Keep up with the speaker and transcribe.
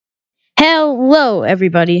Hello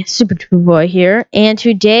everybody, Super Boy here, and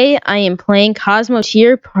today I am playing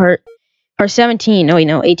Cosmoteer part 17. Oh wait,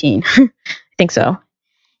 no, 18. I think so.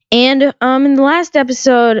 And in the last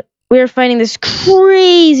episode we were fighting this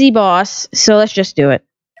crazy boss, so let's just do it.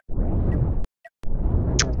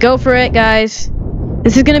 Go for it, guys.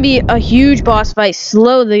 This is gonna be a huge boss fight.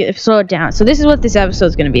 Slow it down. So this is what this episode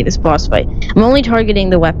is gonna be, this boss fight. I'm only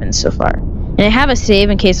targeting the weapons so far. And I have a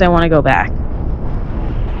save in case I want to go back.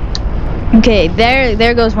 Okay,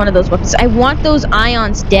 there goes one of those weapons. I want those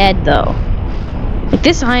ions dead, though. Like,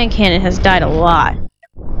 this ion cannon has died a lot.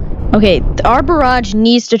 Okay, our barrage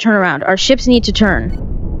needs to turn around. Our ships need to turn.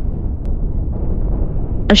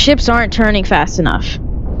 Our ships aren't turning fast enough.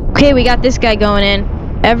 Okay, we got this guy going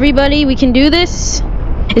in. Everybody, we can do this.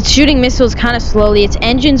 It's shooting missiles kind of slowly. Its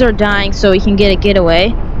engines are dying, so we can get a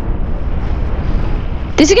getaway.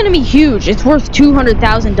 This is gonna be huge. It's worth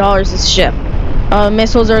 $200,000, this ship.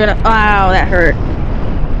 Missiles are gonna... Wow, that hurt.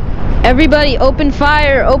 Everybody, open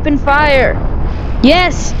fire! Open fire!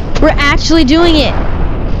 Yes! We're actually doing it!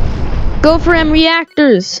 Go for them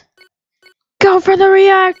reactors! Go for the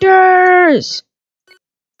reactors!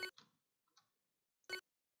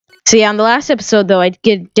 So yeah, on the last episode, though, I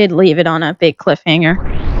did leave it on a big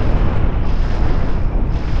cliffhanger.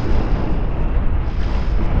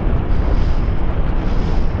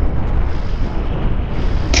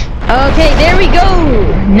 Okay, there we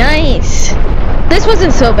go! Nice! This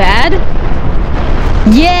wasn't so bad.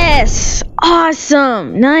 Yes!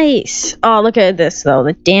 Awesome! Nice! Oh, look at this, though.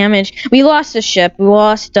 The damage. We lost a ship. We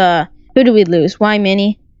lost, who did we lose? Why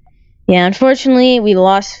Mini? Yeah, unfortunately, we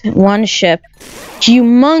lost one ship.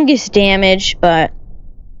 Humongous damage, but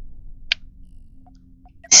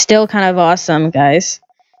still kind of awesome, guys.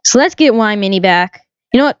 So let's get Y Mini back.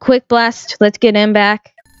 You know what? Quick Blast. Let's get him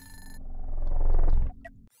back.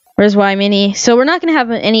 Where's Y Mini? So we're not going to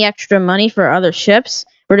have any extra money for other ships.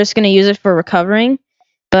 We're just going to use it for recovering.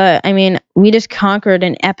 But, I mean, we just conquered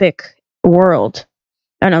an epic world.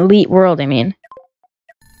 An elite world, I mean.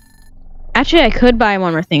 Actually, I could buy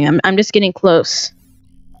one more thing. I'm just getting close.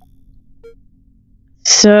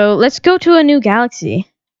 So, let's go to a new galaxy.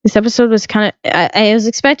 This episode was kind of... I was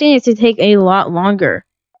expecting it to take a lot longer.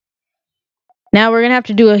 Now we're going to have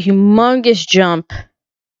to do a humongous jump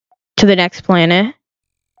to the next planet.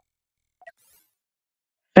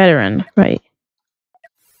 Veteran, right.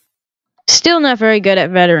 Still not very good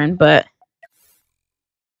at veteran, but...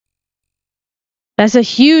 That's a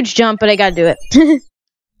huge jump, but I gotta do it.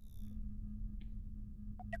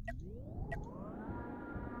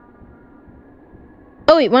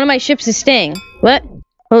 Oh wait, one of my ships is staying. What?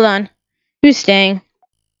 Hold on. Who's staying?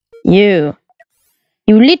 You.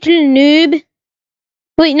 You little noob.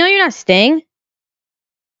 Wait, no, you're not staying.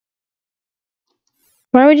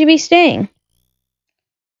 Why would you be staying?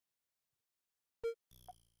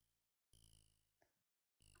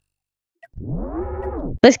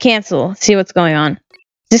 Let's cancel. See what's going on.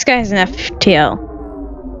 This guy has an FTL.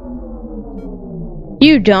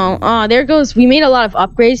 You don't. Oh, there goes. We made a lot of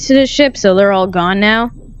upgrades to the ship, so they're all gone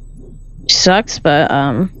now. Sucks, but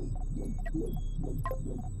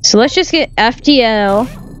so let's just get FTL.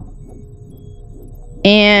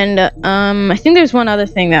 And I think there's one other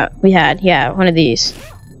thing that we had. Yeah, one of these.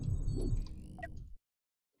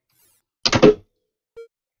 Okay,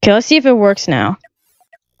 let's see if it works now.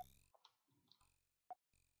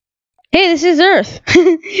 Hey, this is Earth.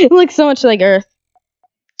 It looks so much like Earth.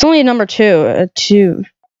 It's only a number 2, a 2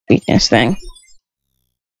 weakness thing.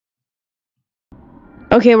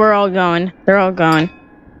 Okay, we're all going. They're all going.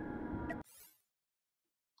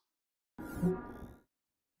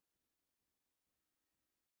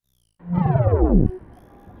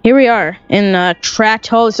 Here we are in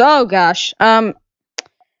Tratos. Oh gosh.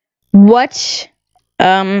 What?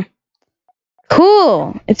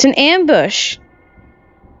 Cool. It's an ambush.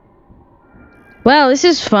 Wow, this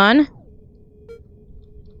is fun.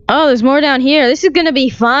 Oh, there's more down here. This is gonna be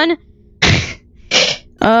fun.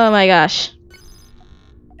 Oh my gosh.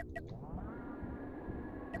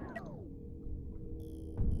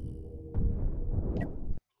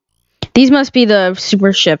 These must be the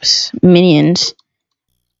super ships minions.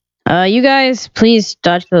 You guys, please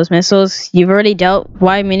dodge those missiles. You've already dealt.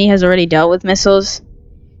 Y Mini has already dealt with missiles.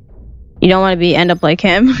 You don't want to end up like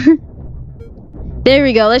him. There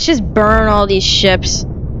we go. Let's just burn all these ships.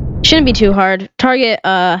 Shouldn't be too hard. Target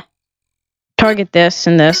this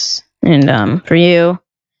and this. And, for you,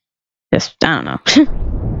 just, I don't know.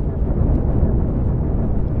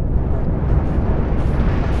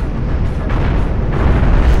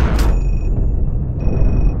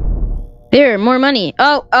 There, more money.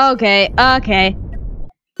 Oh, okay, okay.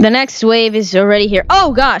 The next wave is already here.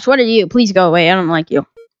 Oh gosh, what are you? Please go away. I don't like you.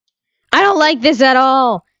 I don't like this at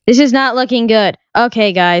all. This is not looking good.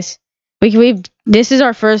 Okay, guys. This is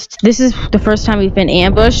the first time we've been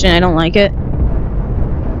ambushed, and I don't like it.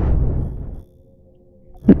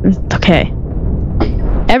 Okay.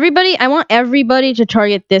 I want everybody to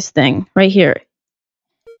target this thing right here.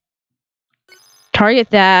 Target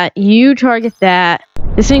that. You target that.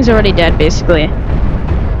 This thing's already dead, basically.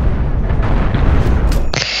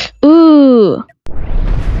 Ooh.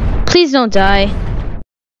 Please don't die.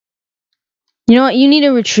 You know what? You need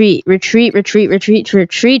to retreat. Retreat.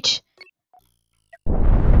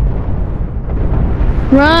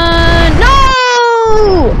 Run!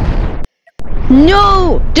 No!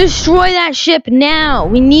 No! Destroy that ship now!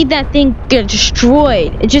 We need that thing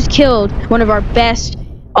destroyed. It just killed one of our best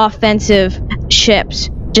offensive ships.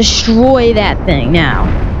 Destroy that thing now.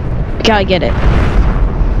 Gotta get it.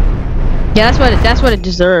 Yeah, that's what it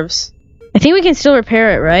deserves. I think we can still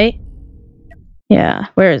repair it, right? Yeah,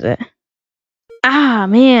 where is it? Ah,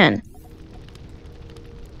 man.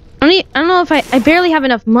 I don't know if I barely have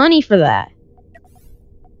enough money for that.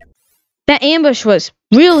 That ambush was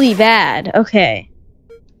really bad. Okay.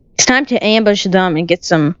 It's time to ambush them and get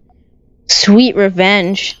some sweet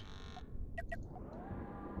revenge.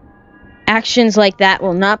 Actions like that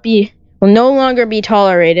will no longer be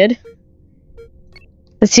tolerated.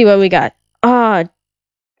 Let's see what we got. Ah,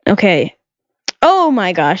 okay. Oh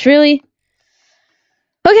my gosh, really?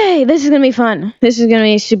 Okay, this is gonna be fun. This is gonna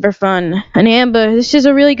be super fun. An ambush. This is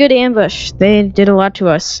a really good ambush. They did a lot to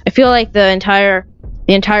us. I feel like the entire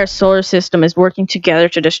solar system is working together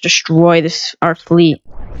to just destroy our fleet.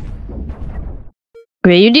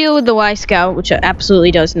 Okay, you deal with the Y Scout, which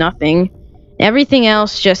absolutely does nothing. Everything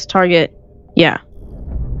else just target. Yeah.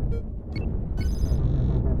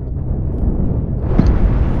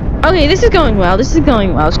 Okay, this is going well. It's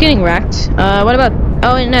getting wrecked. What about...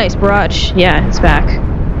 Oh, nice. Barrage. Yeah, it's back.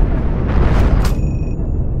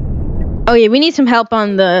 Oh, yeah, we need some help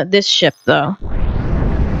on this ship, though.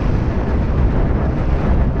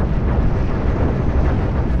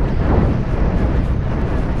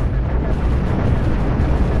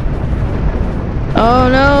 Oh,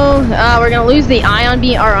 no. We're gonna lose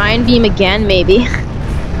our ion beam again, maybe.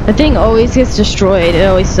 The thing always gets destroyed. It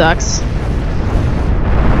always sucks.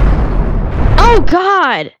 Oh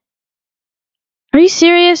God! Are you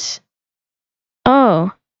serious?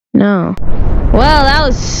 Oh, no. Well, that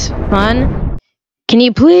was fun. Can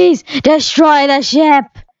you please destroy the ship?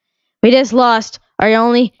 We just lost our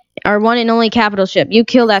one and only capital ship. You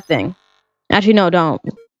kill that thing. Actually, no, don't.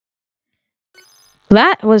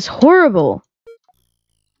 That was horrible.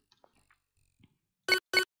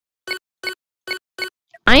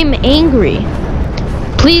 I'm angry.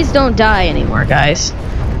 Please don't die anymore, guys.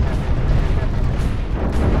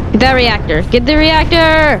 Get that reactor. Get the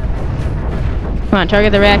reactor! Come on,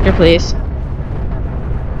 target the reactor, please.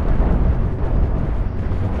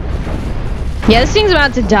 Yeah, this thing's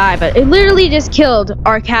about to die, but it literally just killed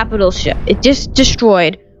our capital ship. It just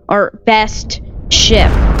destroyed our best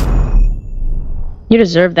ship. You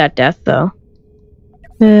deserve that death, though.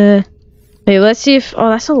 Wait, let's see if... Oh,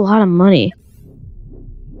 that's a lot of money.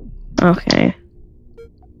 Okay.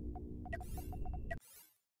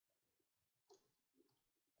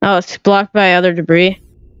 Oh, it's blocked by other debris.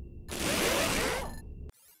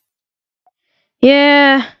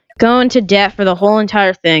 Yeah, going to debt for the whole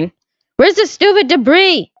entire thing. Where's the stupid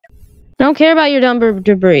debris? I don't care about your dumb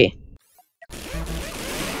debris.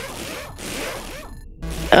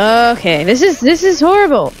 Okay, this is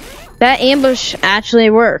horrible. That ambush actually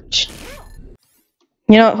worked.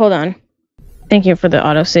 You know what? Hold on. Thank you for the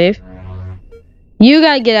autosave. You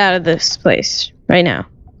gotta get out of this place right now.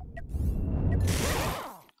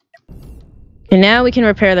 And now we can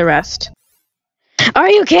repair the rest. Are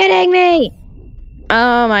you kidding me?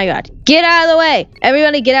 Oh my god. Get out of the way!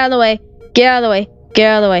 Everybody get out of the way. Get out of the way. Get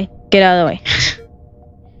out of the way. Get out of the way.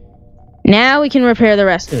 Now we can repair the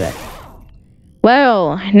rest of it.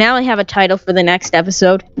 Well, now I have a title for the next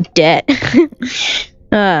episode. Debt. This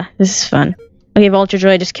is fun. Okay, Vulture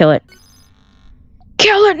Joy, just kill it.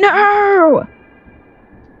 Kill it now!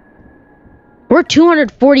 We're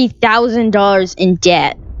 $240,000 in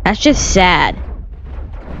debt. That's just sad.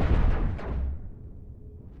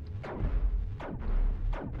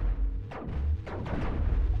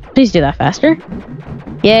 Please do that faster.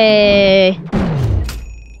 Yay!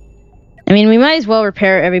 I mean, we might as well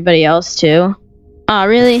repair everybody else, too. Aw,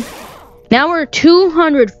 really? Now we're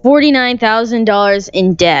 $249,000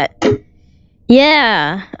 in debt.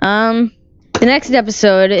 Yeah, the next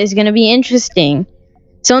episode is gonna be interesting.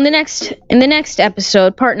 So in the next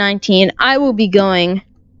episode, part 19, I will be going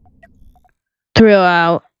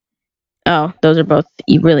throughout. Oh, those are both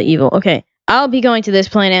really evil. Okay, I'll be going to this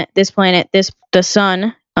planet, the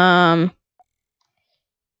sun. And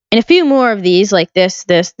a few more of these, like this,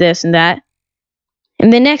 and that, in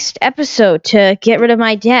the next episode to get rid of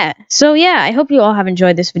my debt. So yeah, I hope you all have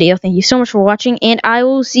enjoyed this video. Thank you so much for watching, and I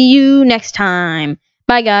will see you next time.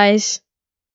 Bye, guys.